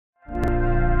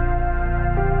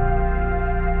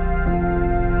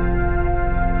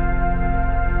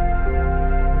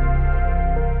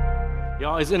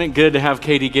isn't it good to have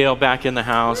Katie Gale back in the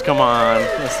house? Come on.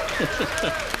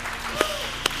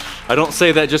 I don't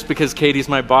say that just because Katie's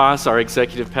my boss, our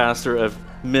executive pastor of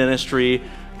ministry.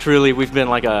 Truly, we've been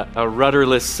like a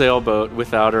rudderless sailboat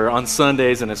without her on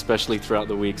Sundays and especially throughout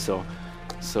the week, so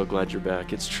glad you're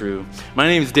back. It's true. My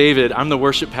name is David. I'm the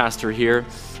worship pastor here,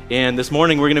 and this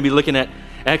morning we're going to be looking at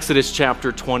Exodus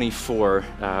chapter 24.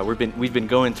 We've been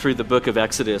going through the book of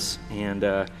Exodus,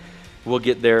 and we'll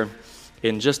get there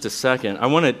in just a second. I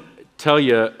want to tell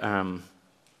you,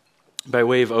 by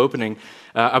way of opening,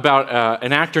 about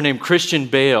an actor named Christian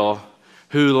Bale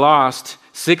who lost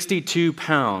 62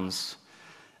 pounds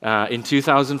in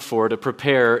 2004 to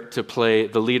prepare to play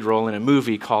the lead role in a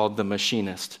movie called The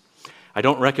Machinist. I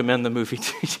don't recommend the movie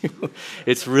to you.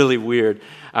 It's really weird.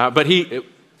 But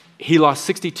he lost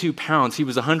 62 pounds. He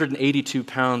was 182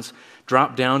 pounds,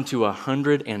 dropped down to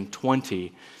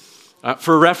 120.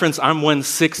 For reference, I'm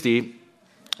 160,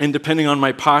 and depending on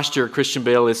my posture, Christian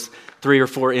Bale is 3 or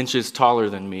 4 inches taller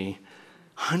than me.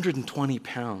 120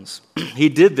 pounds. He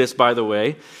did this, by the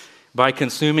way, by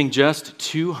consuming just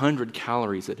 200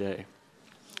 calories a day.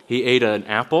 He ate an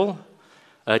apple,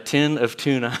 a tin of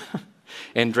tuna,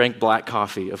 and drank black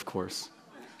coffee, of course.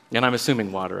 And I'm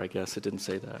assuming water, I guess. It didn't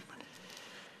say that.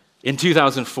 In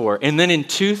 2004. And then in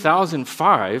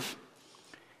 2005,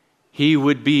 he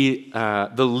would be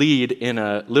the lead in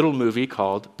a little movie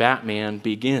called Batman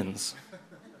Begins.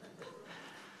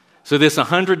 So this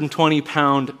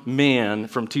 120-pound man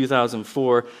from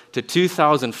 2004 to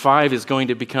 2005 is going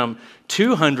to become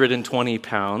 220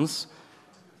 pounds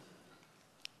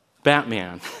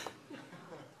Batman.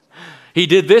 He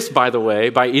did this, by the way,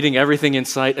 by eating everything in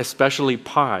sight, especially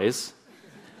pies,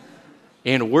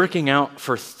 and working out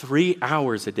for 3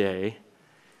 hours a day,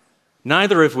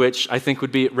 neither of which I think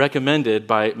would be recommended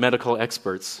by medical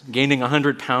experts. Gaining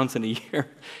 100 pounds in a year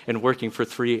and working out for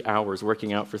 3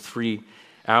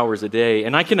 hours a day.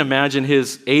 And I can imagine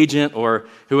his agent or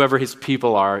whoever his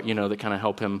people are, that kind of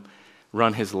help him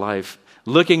run his life,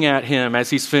 looking at him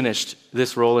as he's finished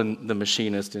this role in The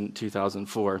Machinist in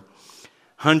 2004,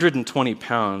 120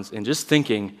 pounds, and just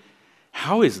thinking,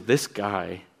 how is this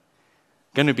guy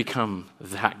going to become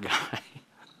that guy?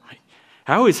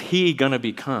 How is he going to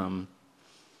become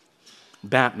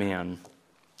Batman,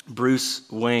 Bruce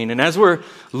Wayne? And as we're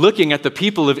looking at the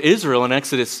people of Israel in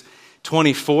Exodus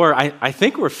 24, I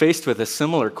think we're faced with a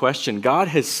similar question. God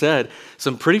has said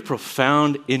some pretty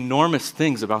profound, enormous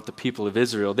things about the people of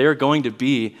Israel. They are going to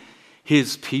be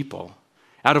his people.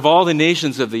 Out of all the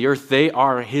nations of the earth, they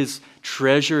are his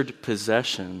treasured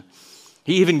possession.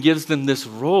 He even gives them this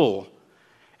role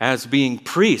as being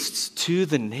priests to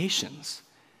the nations.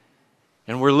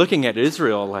 And we're looking at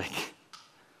Israel like,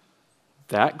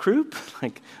 that group?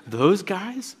 Like those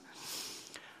guys?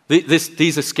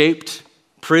 These escaped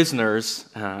prisoners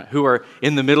who are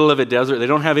in the middle of a desert. They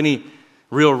don't have any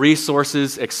real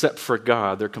resources except for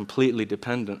God. They're completely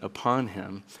dependent upon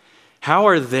him. How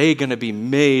are they going to be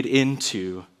made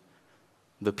into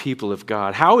the people of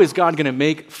God? How is God going to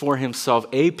make for himself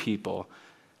a people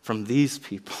from these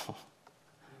people?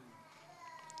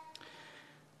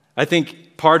 I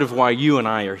think part of why you and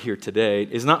I are here today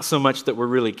is not so much that we're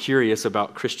really curious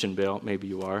about Christian Bale, maybe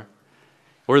you are,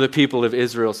 or the people of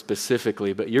Israel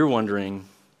specifically, but you're wondering,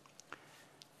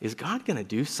 is God going to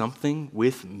do something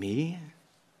with me?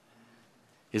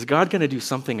 Is God going to do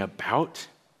something about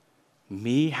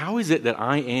me? How is it that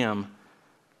I am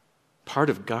part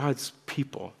of God's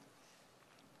people?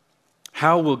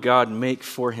 How will God make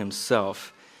for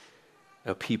himself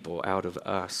a people out of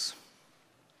us?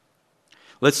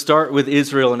 Let's start with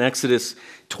Israel in Exodus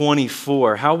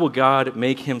 24. How will God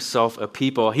make himself a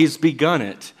people? He's begun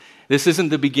it. This isn't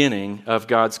the beginning of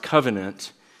God's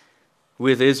covenant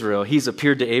with Israel. He's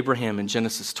appeared to Abraham in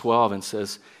Genesis 12 and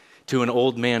says to an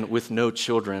old man with no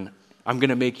children, I'm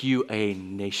going to make you a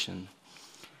nation.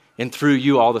 And through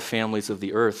you, all the families of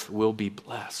the earth will be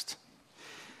blessed.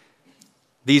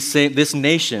 This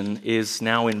nation is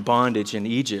now in bondage in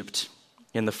Egypt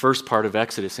in the first part of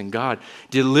Exodus, and God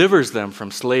delivers them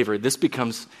from slavery. This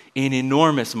becomes an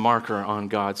enormous marker on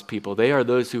God's people. They are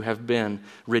those who have been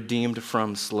redeemed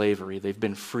from slavery. They've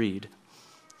been freed.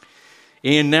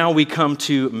 And now we come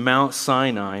to Mount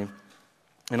Sinai.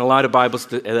 In a lot of Bibles,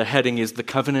 the heading is the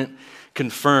covenant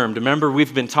confirmed. Remember,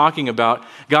 we've been talking about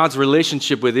God's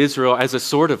relationship with Israel as a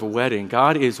sort of wedding.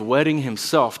 God is wedding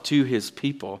himself to his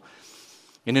people.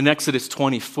 And in Exodus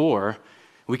 24,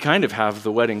 we kind of have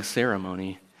the wedding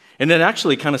ceremony. And it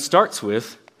actually kind of starts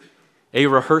with a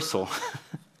rehearsal.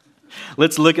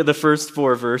 Let's look at the first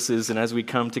 4 verses, and as we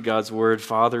come to God's word,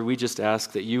 Father, we just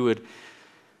ask that you would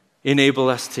enable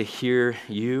us to hear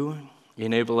you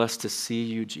Enable us to see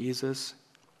you, Jesus,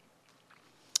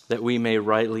 that we may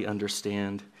rightly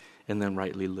understand and then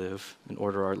rightly live and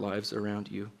order our lives around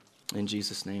you. In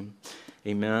Jesus' name,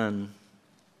 amen.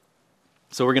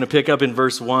 So we're going to pick up in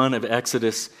verse 1 of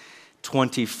Exodus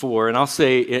 24. And I'll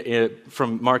say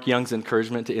from Mark Young's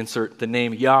encouragement to insert the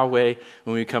name Yahweh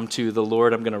when we come to the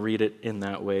Lord. I'm going to read it in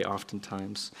that way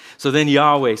oftentimes. So then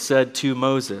Yahweh said to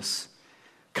Moses,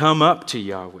 "Come up to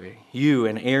Yahweh, you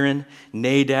and Aaron,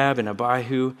 Nadab and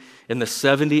Abihu, and the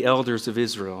 70 elders of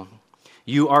Israel.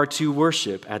 You are to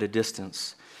worship at a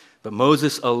distance, but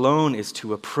Moses alone is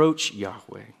to approach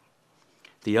Yahweh.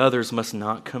 The others must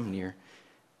not come near,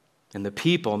 and the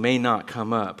people may not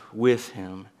come up with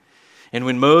him." And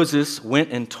when Moses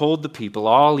went and told the people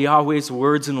all Yahweh's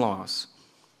words and laws,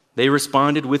 they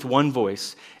responded with one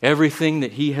voice, "Everything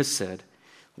that he has said,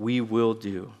 we will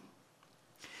do."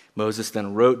 Moses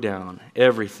then wrote down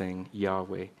everything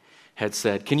Yahweh had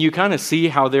said. Can you kind of see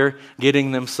how they're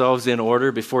getting themselves in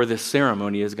order before this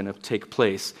ceremony is going to take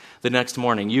place the next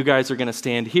morning? You guys are going to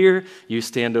stand here, you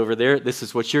stand over there. This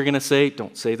is what you're going to say,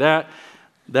 don't say that.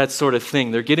 That sort of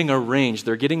thing. They're getting arranged,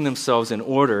 they're getting themselves in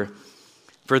order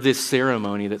for this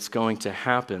ceremony that's going to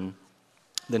happen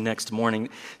the next morning.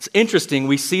 It's interesting,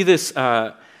 we see this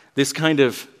kind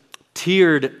of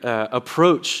tiered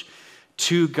approach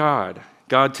to God.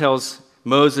 God tells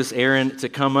Moses, Aaron to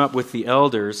come up with the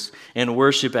elders and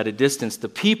worship at a distance. The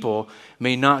people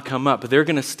may not come up, but they're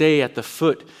going to stay at the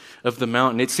foot of the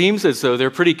mountain. It seems as though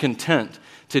they're pretty content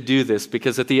to do this,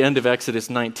 because at the end of Exodus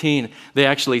 19, they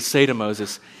actually say to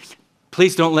Moses,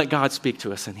 "Please don't let God speak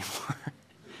to us anymore.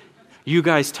 You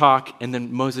guys talk, and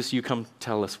then Moses, you come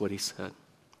tell us what he said."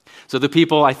 So the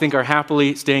people, I think, are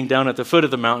happily staying down at the foot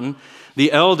of the mountain.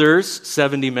 The elders,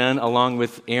 70 men, along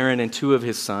with Aaron and 2 of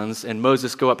his sons, and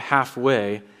Moses go up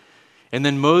halfway. And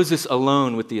then Moses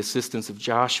alone, with the assistance of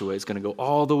Joshua, is going to go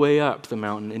all the way up the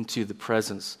mountain into the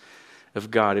presence of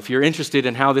God. If you're interested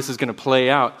in how this is going to play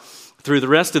out through the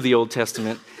rest of the Old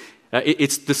Testament,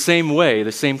 it's the same way,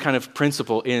 the same kind of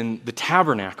principle in the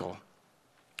tabernacle,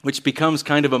 which becomes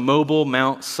kind of a mobile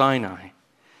Mount Sinai.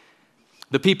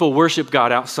 The people worship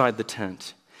God outside the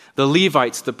tent. The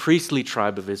Levites, the priestly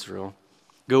tribe of Israel,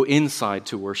 go inside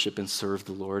to worship and serve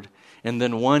the Lord. And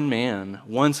then one man,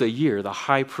 once a year, the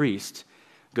high priest,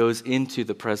 goes into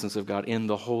the presence of God in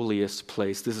the holiest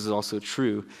place. This is also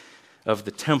true of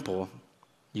the temple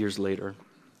years later.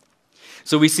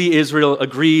 So we see Israel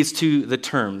agrees to the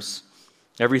terms.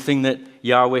 Everything that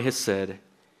Yahweh has said,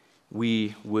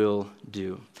 we will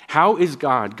do. How is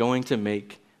God going to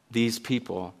make these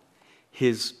people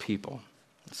his people?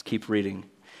 Let's keep reading.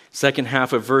 Second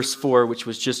half of verse 4, which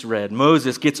was just read.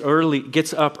 Moses gets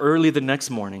up early the next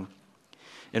morning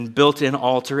and built an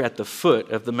altar at the foot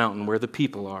of the mountain where the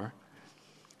people are.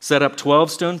 Set up 12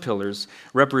 stone pillars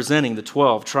representing the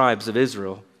 12 tribes of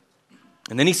Israel.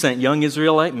 And then he sent young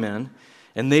Israelite men,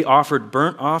 and they offered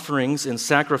burnt offerings and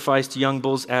sacrificed young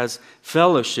bulls as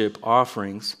fellowship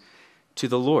offerings to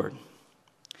the Lord.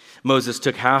 Moses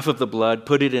took half of the blood,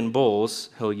 put it in bowls.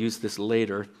 He'll use this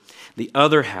later. The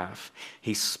other half,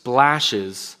 he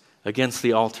splashes against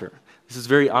the altar. This is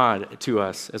very odd to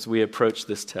us as we approach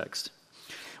this text.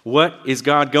 What is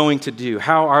God going to do?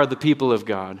 How are the people of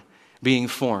God being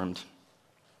formed?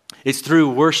 It's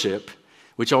through worship,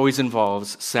 which always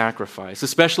involves sacrifice,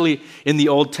 especially in the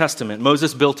Old Testament.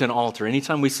 Moses built an altar.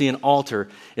 Anytime we see an altar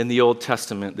in the Old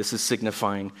Testament, this is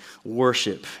signifying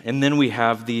worship. And then we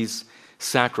have these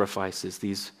sacrifices,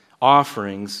 these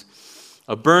offerings,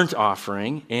 a burnt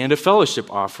offering and a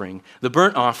fellowship offering. The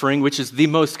burnt offering, which is the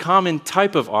most common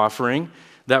type of offering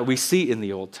that we see in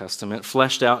the Old Testament,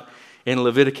 fleshed out in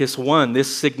Leviticus 1.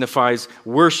 This signifies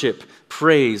worship,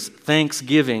 praise,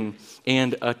 thanksgiving,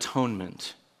 and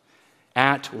atonement.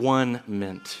 At one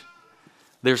meant.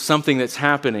 There's something that's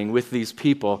happening with these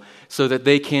people so that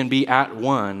they can be at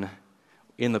one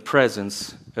in the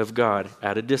presence of God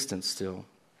at a distance still.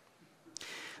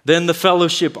 Then the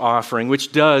fellowship offering,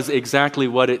 which does exactly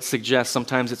what it suggests.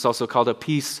 Sometimes it's also called a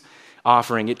peace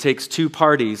offering. It takes two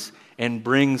parties and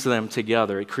brings them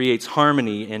together. It creates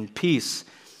harmony and peace,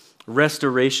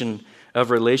 restoration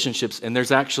of relationships, and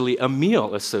there's actually a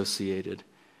meal associated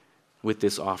with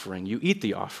this offering. You eat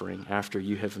the offering after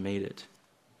you have made it.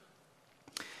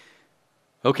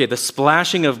 Okay, the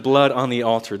splashing of blood on the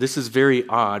altar. This is very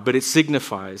odd, but it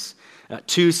signifies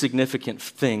two significant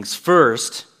things.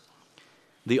 First,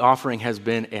 the offering has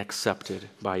been accepted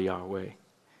by Yahweh.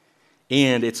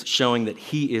 And it's showing that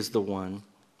he is the one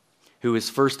who is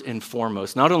first and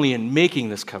foremost, not only in making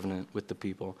this covenant with the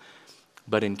people,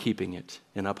 but in keeping it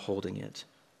and upholding it.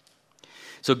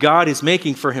 So God is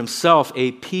making for himself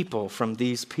a people from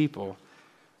these people,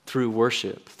 through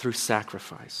worship, through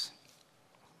sacrifice.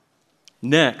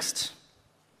 Next,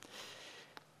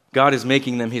 God is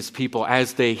making them his people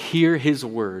as they hear his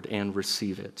word and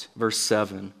receive it. Verse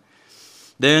 7.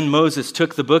 Then Moses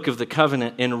took the book of the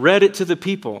covenant and read it to the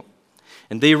people,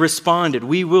 and they responded,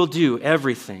 "We will do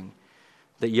everything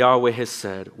that Yahweh has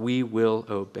said. We will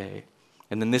obey."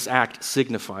 And then this act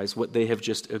signifies what they have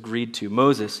just agreed to.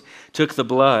 Moses took the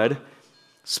blood,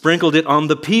 sprinkled it on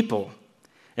the people,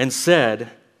 and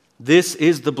said, "This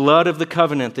is the blood of the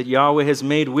covenant that Yahweh has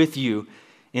made with you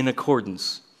in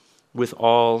accordance with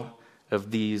all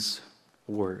of these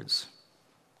words."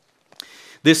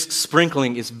 This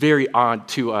sprinkling is very odd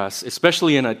to us,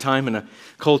 especially in a time and a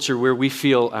culture where we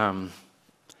feel,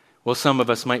 some of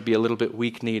us might be a little bit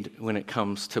weak-kneed when it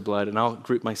comes to blood, and I'll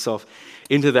group myself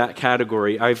into that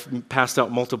category. I've passed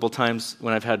out multiple times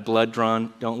when I've had blood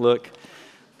drawn. Don't look.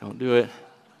 Don't do it.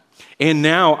 And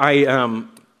now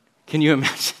can you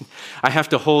imagine? I have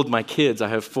to hold my kids. I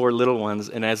have 4 little ones,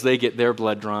 and as they get their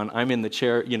blood drawn, I'm in the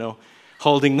chair,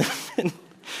 holding them. And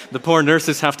the poor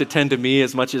nurses have to tend to me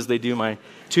as much as they do my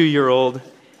 2-year-old.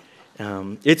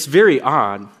 It's very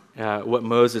odd what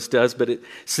Moses does, but it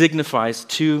signifies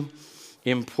 2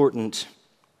 important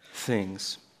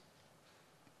things.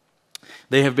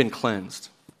 They have been cleansed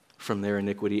from their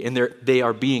iniquity, and they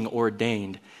are being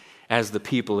ordained as the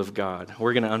people of God.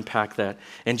 We're going to unpack that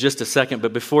in just a second,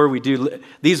 but before we do,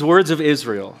 these words of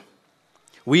Israel,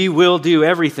 we will do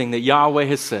everything that Yahweh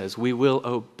has says, we will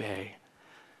obey.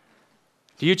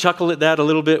 Do you chuckle at that a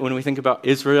little bit when we think about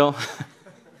Israel?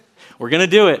 We're going to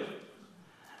do it.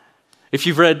 If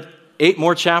you've read 8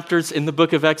 more chapters in the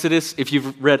book of Exodus, if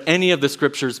you've read any of the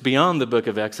scriptures beyond the book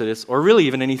of Exodus, or really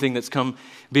even anything that's come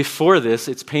before this,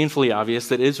 it's painfully obvious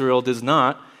that Israel does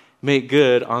not make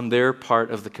good on their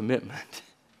part of the commitment.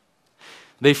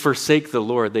 They forsake the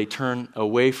Lord. They turn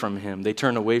away from him. They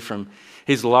turn away from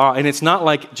his law. And it's not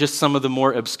like just some of the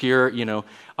more obscure,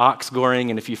 ox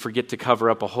goring, and if you forget to cover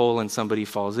up a hole and somebody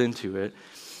falls into it.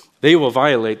 They will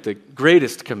violate the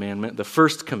greatest commandment, the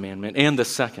first commandment, and the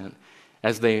second,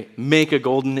 as they make a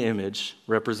golden image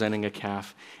representing a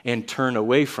calf and turn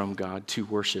away from God to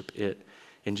worship it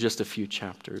in just a few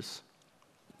chapters.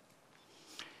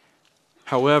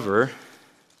 However,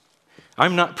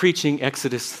 I'm not preaching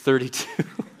Exodus 32.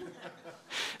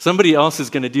 Somebody else is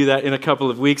going to do that in a couple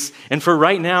of weeks. And for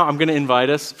right now, I'm going to invite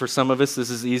us, for some of us this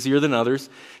is easier than others,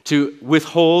 to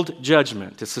withhold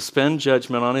judgment, to suspend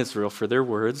judgment on Israel for their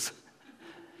words.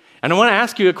 And I want to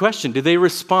ask you a question. Did they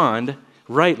respond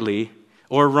rightly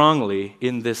or wrongly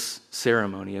in this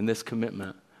ceremony, in this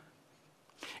commitment?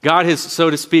 God has, so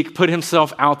to speak, put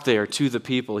himself out there to the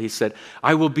people. He said,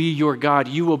 "I will be your God.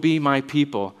 You will be my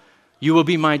people. You will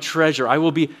be my treasure. I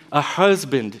will be a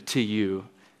husband to you,"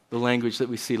 the language that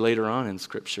we see later on in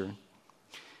Scripture.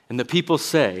 And the people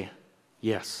say,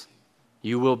 "Yes,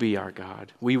 you will be our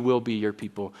God. We will be your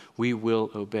people. We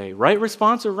will obey." Right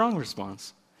response or wrong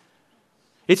response?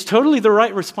 It's totally the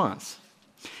right response.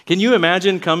 Can you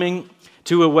imagine coming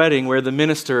to a wedding where the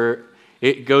minister,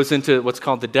 it goes into what's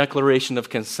called the declaration of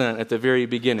consent at the very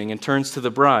beginning and turns to the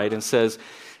bride and says,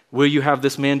 "Will you have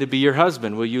this man to be your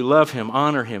husband? Will you love him,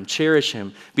 honor him, cherish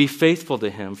him, be faithful to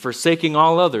him, forsaking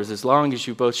all others as long as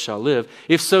you both shall live?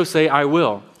 If so, say, I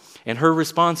will." And her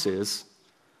response is,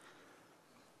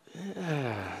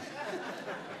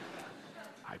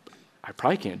 I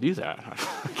probably can't do that.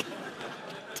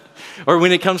 Or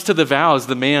when it comes to the vows,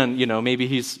 the man, maybe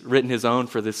he's written his own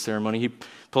for this ceremony. He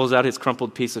pulls out his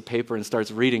crumpled piece of paper and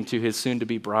starts reading to his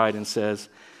soon-to-be bride and says,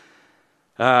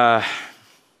 "I'm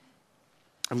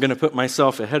going to put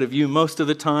myself ahead of you most of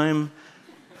the time.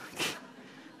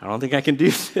 I don't think I can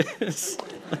do this."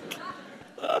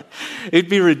 It'd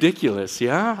be ridiculous,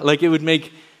 yeah? Like, it would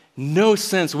make no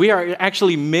sense. We are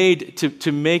actually made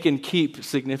to make and keep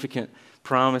significant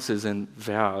promises and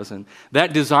vows. And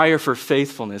that desire for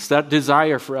faithfulness, that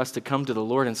desire for us to come to the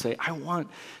Lord and say, "I want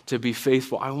to be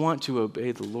faithful. I want to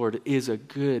obey the Lord," is a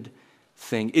good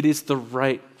thing. It is the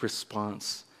right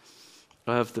response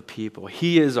of the people.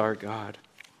 He is our God.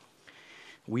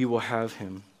 We will have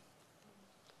him.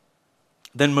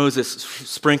 Then Moses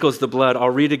sprinkles the blood. I'll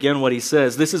read again what he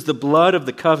says. "This is the blood of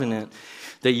the covenant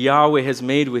that Yahweh has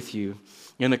made with you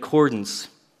in accordance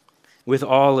with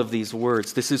all of these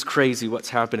words." This is crazy what's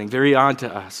happening. Very odd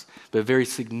to us, but very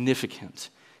significant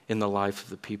in the life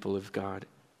of the people of God.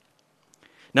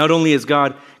 Not only is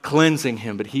God cleansing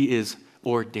him, but he is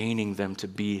ordaining them to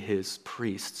be his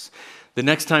priests. The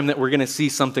next time that we're going to see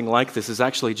something like this is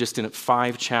actually just in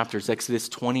 5 chapters, Exodus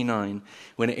 29,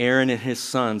 when Aaron and his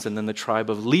sons and then the tribe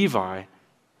of Levi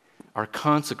are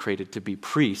consecrated to be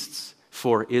priests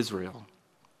for Israel.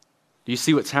 Do You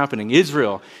see what's happening.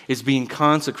 Israel is being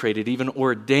consecrated, even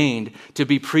ordained to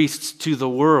be priests to the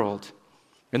world.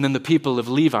 And then the people of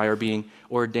Levi are being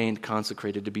ordained,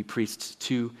 consecrated to be priests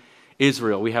to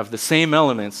Israel. We have the same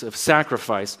elements of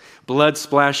sacrifice, blood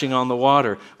splashing on the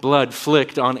water, blood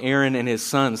flicked on Aaron and his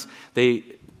sons. They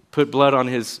put blood on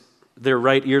their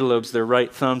right earlobes, their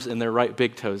right thumbs, and their right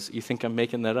big toes. You think I'm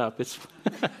making that up? It's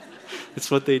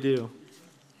what they do.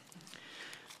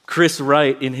 Chris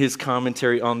Wright, in his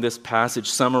commentary on this passage,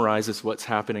 summarizes what's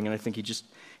happening, and I think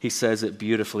he says it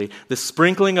beautifully. The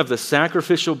sprinkling of the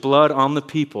sacrificial blood on the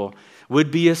people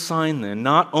would be a sign then,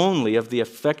 not only of the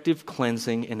effective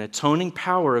cleansing and atoning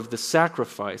power of the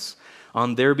sacrifice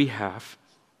on their behalf,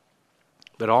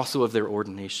 but also of their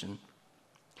ordination.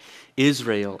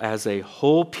 Israel, as a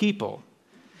whole people,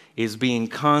 is being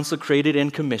consecrated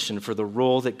and commissioned for the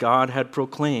role that God had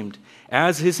proclaimed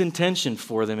as his intention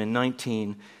for them in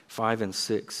 19:5 and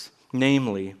 6,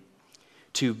 namely,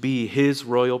 to be his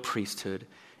royal priesthood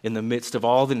in the midst of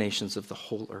all the nations of the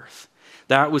whole earth.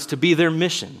 That was to be their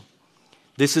mission.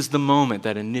 This is the moment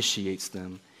that initiates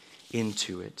them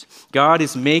into it. God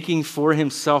is making for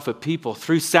himself a people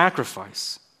through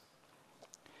sacrifice,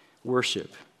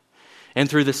 worship, and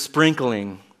through the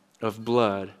sprinkling of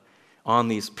blood on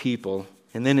these people.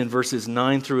 And then in verses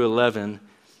 9 through 11,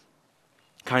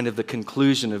 kind of the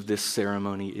conclusion of this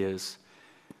ceremony is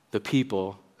the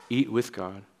people eat with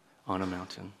God on a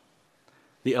mountain.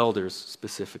 The elders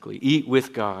specifically eat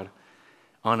with God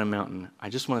on a mountain. I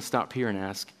just want to stop here and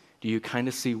ask, do you kind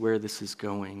of see where this is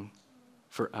going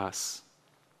for us?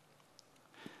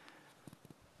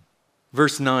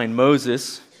 Verse 9,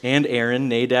 Moses and Aaron,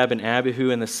 Nadab and Abihu,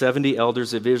 and the 70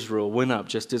 elders of Israel went up,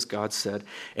 just as God said,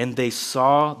 and they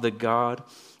saw the God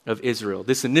of Israel.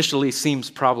 This initially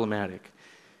seems problematic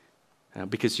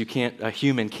because a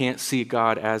human can't see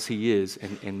God as he is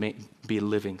and be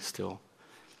living still.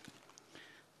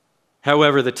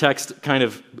 However, the text kind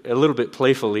of a little bit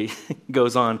playfully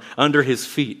goes on, under his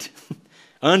feet.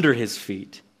 Under his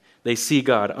feet. They see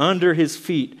God. Under his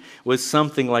feet was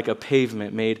something like a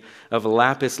pavement made of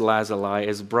lapis lazuli,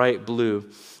 as bright blue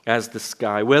as the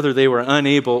sky. Whether they were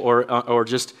unable or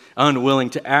just unwilling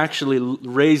to actually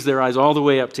raise their eyes all the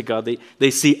way up to God,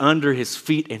 they see under his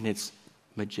feet, and it's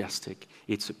majestic.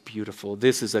 It's beautiful.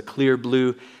 This is a clear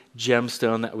blue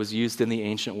gemstone that was used in the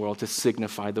ancient world to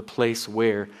signify the place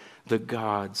where the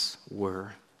gods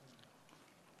were.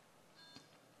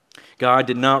 God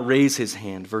did not raise his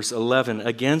hand, verse 11,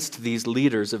 against these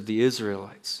leaders of the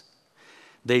Israelites.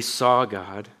 They saw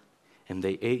God, and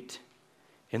they ate,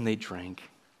 and they drank.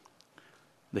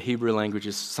 The Hebrew language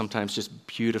is sometimes just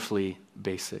beautifully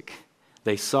basic.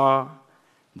 They saw,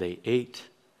 they ate,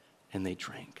 and they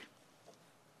drank.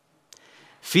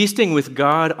 Feasting with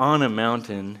God on a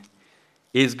mountain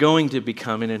is going to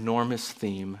become an enormous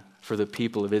theme for the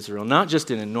people of Israel. Not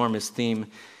just an enormous theme,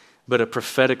 but a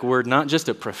prophetic word. Not just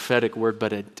a prophetic word,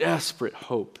 but a desperate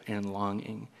hope and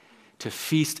longing to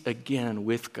feast again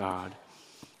with God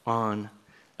on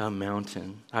a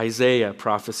mountain. Isaiah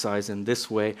prophesies in this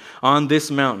way. On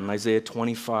this mountain, Isaiah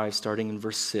 25, starting in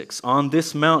verse 6. On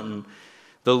this mountain,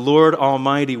 the Lord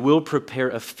Almighty will prepare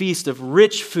a feast of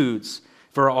rich foods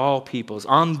for all peoples.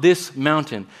 On this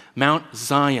mountain, Mount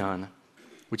Zion,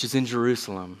 which is in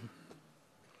Jerusalem.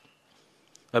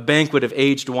 A banquet of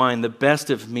aged wine, the best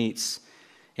of meats,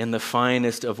 and the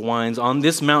finest of wines. On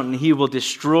this mountain he will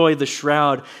destroy the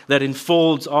shroud that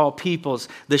enfolds all peoples,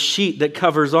 the sheet that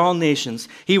covers all nations.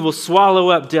 He will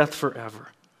swallow up death forever.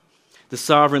 The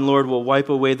sovereign Lord will wipe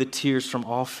away the tears from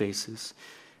all faces,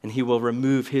 and he will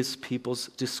remove his people's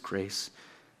disgrace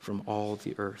from all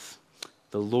the earth.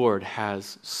 The Lord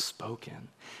has spoken.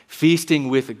 Feasting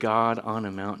with God on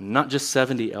a mountain. Not just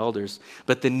 70 elders,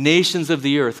 but the nations of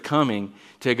the earth coming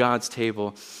to God's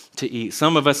table to eat.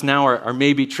 Some of us now are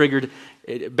maybe triggered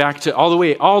back to all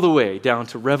the way down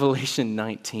to Revelation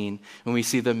 19, when we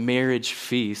see the marriage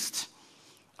feast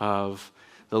of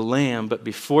the Lamb. But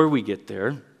before we get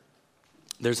there,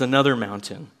 there's another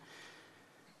mountain.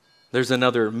 There's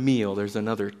another meal. There's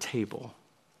another table.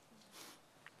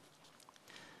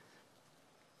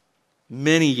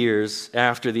 Many years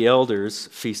after the elders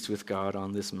feast with God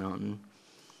on this mountain,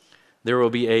 there will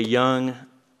be a young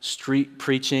street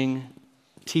preaching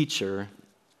teacher,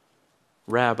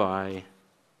 rabbi,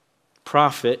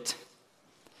 prophet,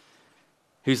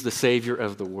 who's the Savior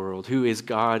of the world, who is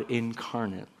God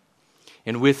incarnate.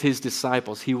 And with his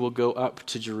disciples, he will go up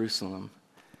to Jerusalem.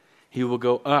 He will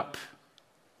go up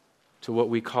to what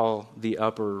we call the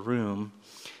upper room.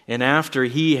 And after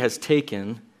he has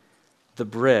taken the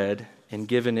bread and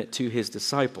given it to his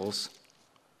disciples,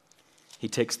 he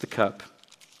takes the cup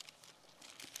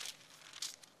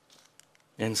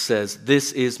and says,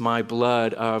 "This is my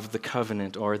blood of the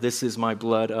covenant," or "This is my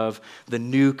blood of the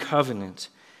new covenant,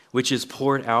 which is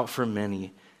poured out for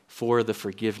many for the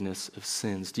forgiveness of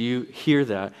sins." Do you hear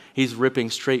that? He's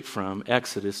ripping straight from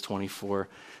Exodus 24,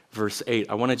 verse 8.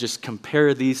 I want to just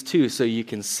compare these two so you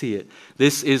can see it.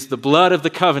 This is the blood of the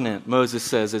covenant, Moses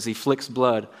says, as he flicks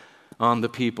blood on the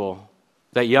people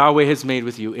that Yahweh has made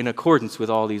with you in accordance with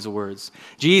all these words.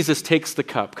 Jesus takes the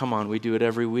cup. Come on, we do it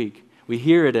every week. We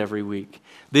hear it every week.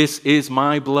 "This is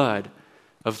my blood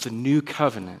of the new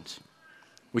covenant,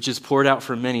 which is poured out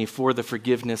for many for the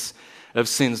forgiveness of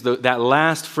sins." That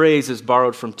last phrase is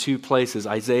borrowed from two places,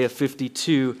 Isaiah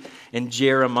 52 and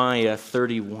Jeremiah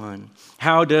 31.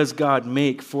 How does God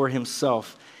make for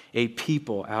himself a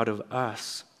people out of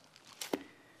us?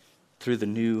 Through the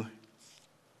new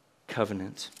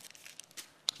covenant.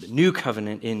 The new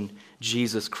covenant in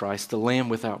Jesus Christ, the Lamb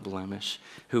without blemish,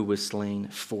 who was slain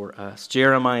for us.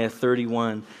 Jeremiah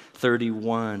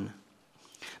 31:31.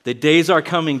 "The days are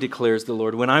coming, declares the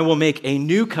Lord, when I will make a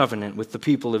new covenant with the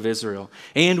people of Israel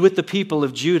and with the people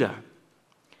of Judah.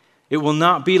 It will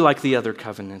not be like the other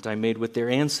covenant I made with their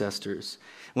ancestors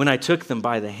when I took them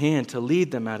by the hand to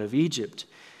lead them out of Egypt,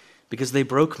 because they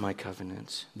broke my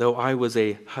covenant, though I was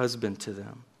a husband to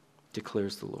them,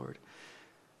 declares the Lord.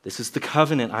 This is the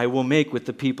covenant I will make with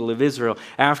the people of Israel.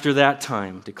 After that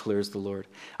time, declares the Lord,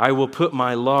 I will put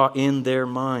my law in their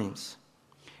minds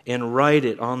and write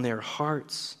it on their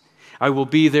hearts. I will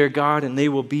be their God, and they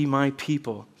will be my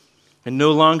people. And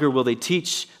no longer will they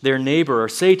teach their neighbor or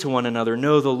say to one another,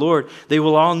 'Know the Lord.' They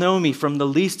will all know me, from the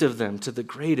least of them to the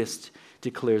greatest,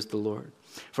 declares the Lord.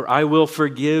 For I will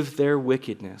forgive their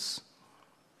wickedness,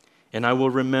 and I will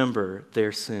remember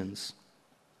their sins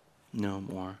no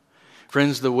more."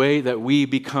 Friends, the way that we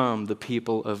become the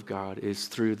people of God is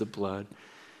through the blood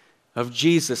of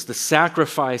Jesus, the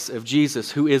sacrifice of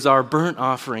Jesus, who is our burnt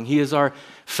offering. He is our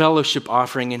fellowship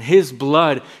offering, and his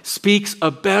blood speaks a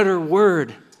better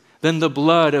word than the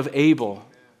blood of Abel.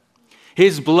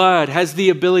 His blood has the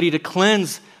ability to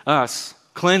cleanse us,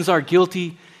 cleanse our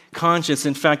guilty conscience.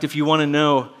 In fact, if you want to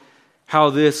know how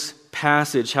this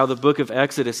passage, how the book of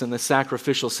Exodus and the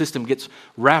sacrificial system gets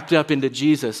wrapped up into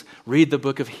Jesus, read the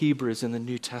book of Hebrews in the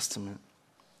New Testament.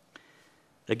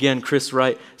 Again, Chris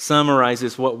Wright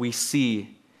summarizes what we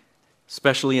see,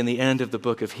 especially in the end of the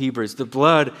book of Hebrews. The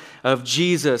blood of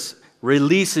Jesus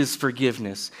releases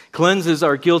forgiveness, cleanses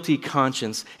our guilty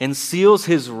conscience, and seals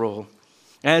his role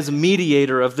as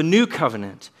mediator of the new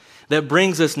covenant that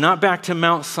brings us not back to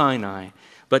Mount Sinai,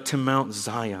 but to Mount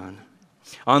Zion.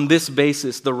 On this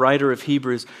basis, the writer of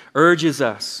Hebrews urges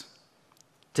us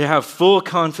to have full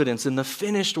confidence in the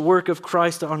finished work of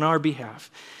Christ on our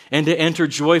behalf, and to enter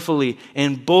joyfully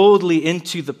and boldly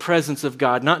into the presence of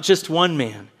God, not just one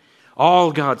man,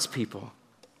 all God's people.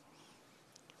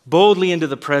 Boldly into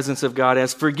the presence of God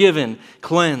as forgiven,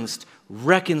 cleansed,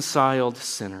 reconciled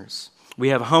sinners. We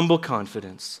have humble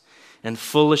confidence and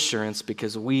full assurance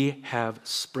because we have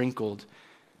sprinkled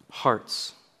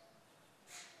hearts.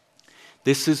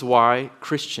 This is why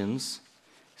Christians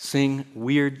sing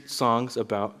weird songs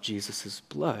about Jesus'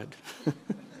 blood.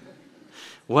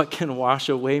 What can wash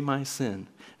away my sin?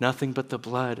 Nothing but the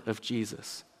blood of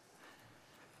Jesus.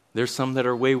 There's some that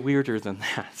are way weirder than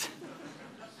that.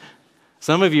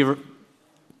 Some of you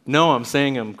know I'm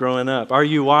saying them growing up. Are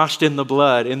you washed in the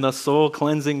blood, in the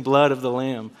soul-cleansing blood of the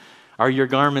Lamb? Are your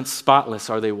garments spotless?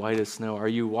 Are they white as snow? Are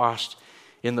you washed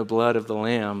in the blood of the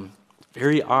Lamb?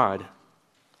 Very odd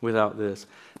without this.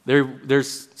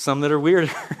 There's some that are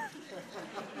weirder.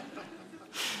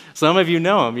 Some of you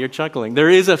know them. You're chuckling. There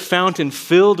is a fountain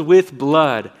filled with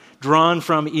blood drawn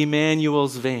from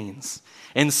Emmanuel's veins,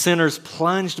 and sinners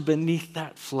plunged beneath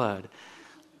that flood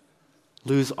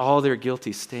lose all their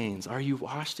guilty stains. Are you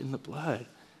washed in the blood?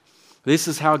 This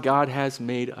is how God has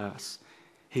made us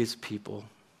his people,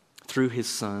 through his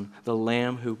Son, the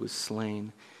Lamb who was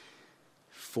slain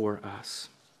for us.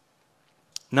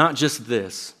 Not just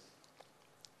this,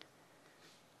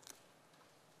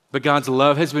 but God's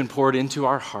love has been poured into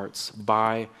our hearts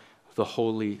by the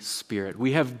Holy Spirit.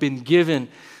 We have been given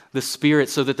the Spirit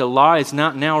so that the law is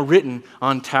not now written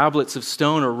on tablets of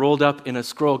stone or rolled up in a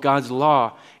scroll. God's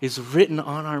law is written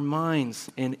on our minds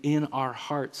and in our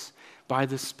hearts by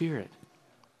the Spirit.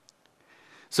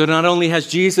 So not only has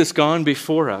Jesus gone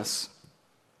before us,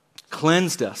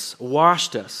 cleansed us,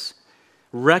 washed us,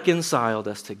 reconciled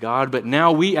us to God, but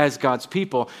now we as God's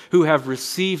people who have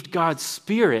received God's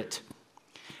Spirit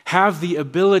have the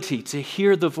ability to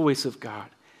hear the voice of God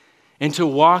and to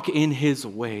walk in his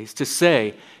ways, to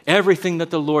say everything that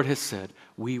the Lord has said,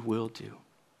 we will do.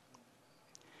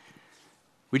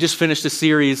 We just finished a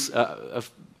series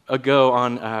ago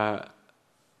on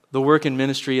the work and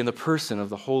ministry and the person of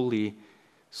the Holy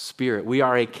Spirit. We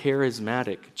are a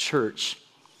charismatic church.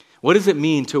 What does it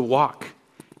mean to walk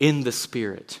in the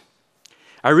Spirit?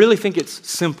 I really think it's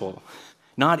simple,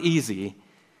 not easy,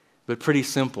 but pretty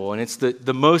simple. And it's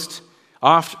the most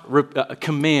oft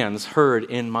commands heard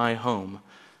in my home.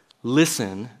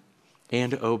 Listen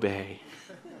and obey.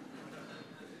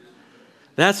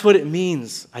 That's what it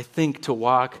means, I think, to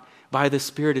walk by the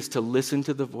Spirit, is to listen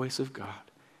to the voice of God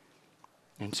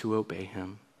and to obey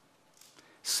Him.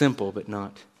 Simple, but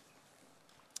not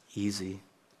easy.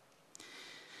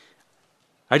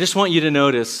 I just want you to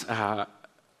notice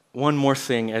one more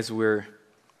thing as we're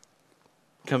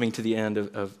coming to the end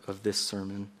of this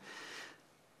sermon.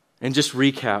 And just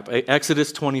recap,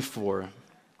 Exodus 24.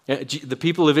 The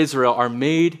people of Israel are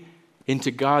made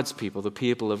into God's people, the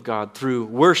people of God, through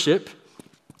worship,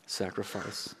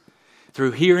 sacrifice,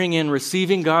 through hearing and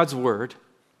receiving God's word,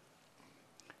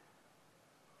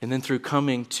 and then through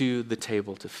coming to the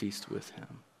table to feast with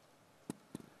Him.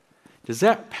 Does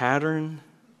that pattern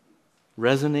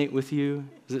resonate with you?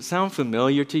 Does it sound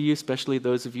familiar to you, especially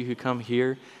those of you who come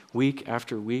here week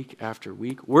after week after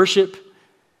week? Worship,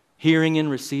 hearing and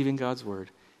receiving God's word,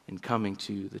 and coming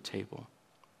to the table.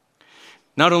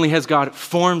 Not only has God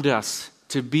formed us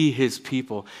to be His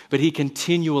people, but He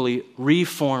continually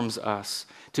reforms us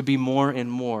to be more and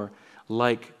more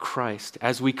like Christ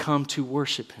as we come to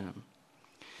worship Him,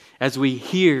 as we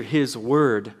hear His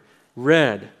word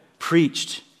read,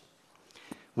 preached.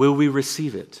 Will we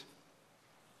receive it?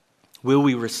 Will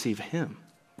we receive Him?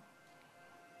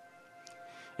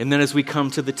 And then as we come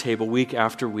to the table week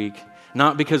after week,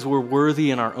 not because we're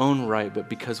worthy in our own right, but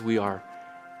because we are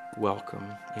welcome.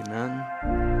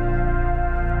 Amen.